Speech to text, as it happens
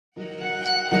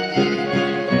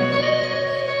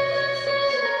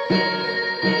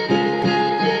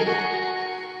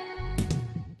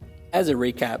As a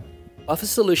recap, buffer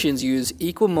solutions use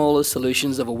equal molar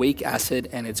solutions of a weak acid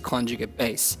and its conjugate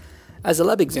base. As a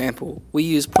lab example, we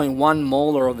use 0.1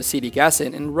 molar of acetic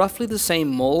acid and roughly the same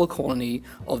molar quantity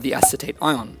of the acetate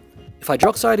ion. If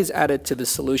hydroxide is added to the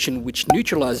solution which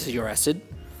neutralizes your acid,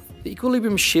 the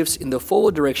equilibrium shifts in the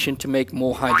forward direction to make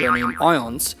more hydronium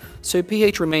ions, so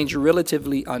pH remains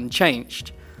relatively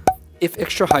unchanged. If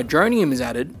extra hydronium is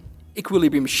added,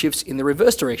 equilibrium shifts in the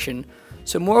reverse direction,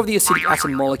 so more of the acetic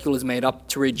acid molecule is made up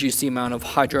to reduce the amount of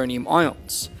hydronium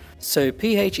ions. So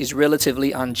pH is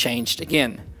relatively unchanged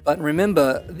again. But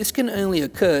remember, this can only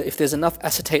occur if there's enough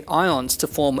acetate ions to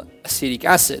form acetic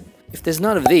acid. If there's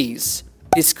none of these,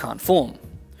 this can't form.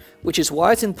 Which is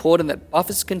why it's important that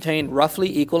buffers contain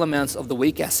roughly equal amounts of the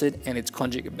weak acid and its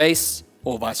conjugate base,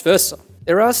 or vice versa.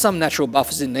 There are some natural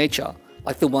buffers in nature,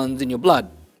 like the ones in your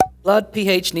blood. Blood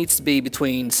pH needs to be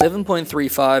between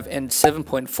 7.35 and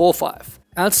 7.45.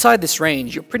 Outside this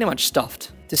range, you're pretty much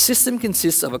stuffed. The system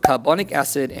consists of a carbonic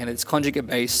acid and its conjugate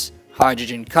base,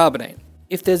 hydrogen carbonate.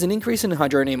 If there's an increase in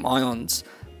hydronium ions,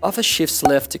 buffer shifts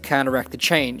left to counteract the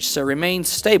change, so remains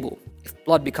stable. If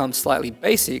blood becomes slightly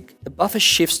basic, the buffer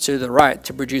shifts to the right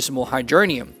to produce more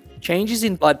hydronium. Changes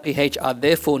in blood pH are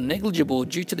therefore negligible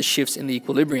due to the shifts in the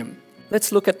equilibrium.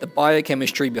 Let's look at the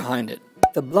biochemistry behind it.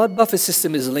 The blood buffer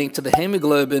system is linked to the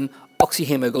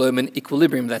hemoglobin-oxyhemoglobin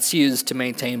equilibrium that's used to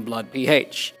maintain blood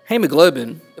pH.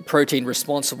 Hemoglobin, the protein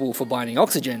responsible for binding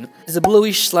oxygen, is a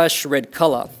bluish/red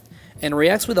color and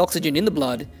reacts with oxygen in the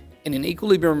blood in an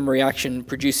equilibrium reaction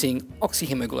producing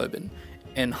oxyhemoglobin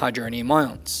and hydronium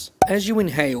ions. As you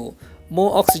inhale,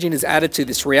 more oxygen is added to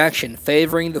this reaction,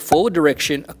 favoring the forward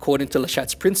direction according to Le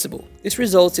Chat's principle. This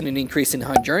results in an increase in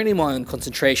hydronium ion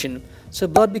concentration, so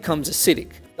blood becomes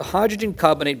acidic. The hydrogen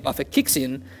carbonate buffer kicks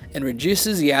in and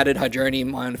reduces the added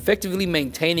hydronium ion, effectively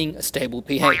maintaining a stable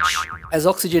pH. As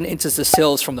oxygen enters the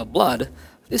cells from the blood,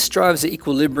 this drives the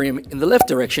equilibrium in the left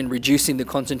direction, reducing the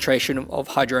concentration of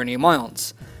hydronium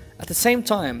ions. At the same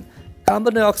time,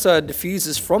 carbon dioxide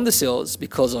diffuses from the cells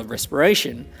because of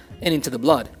respiration and into the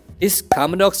blood. This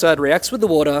carbon dioxide reacts with the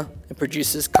water and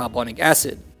produces carbonic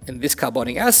acid. And this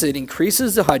carbonic acid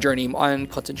increases the hydronium ion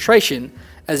concentration,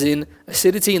 as in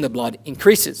acidity in the blood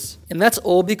increases. And that's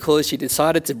all because she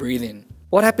decided to breathe in.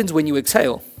 What happens when you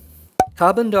exhale?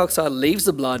 Carbon dioxide leaves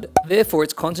the blood, therefore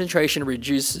its concentration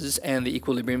reduces and the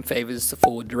equilibrium favors the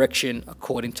forward direction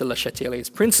according to Le Chatelier's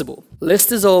principle. Less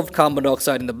dissolved carbon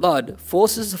dioxide in the blood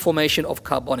forces the formation of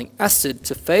carbonic acid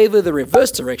to favor the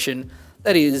reverse direction,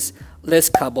 that is, less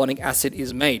carbonic acid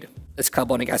is made. Less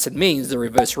carbonic acid means the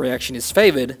reverse reaction is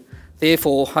favored,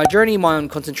 therefore hydronium ion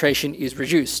concentration is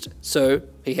reduced, so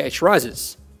pH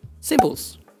rises.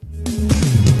 Simples.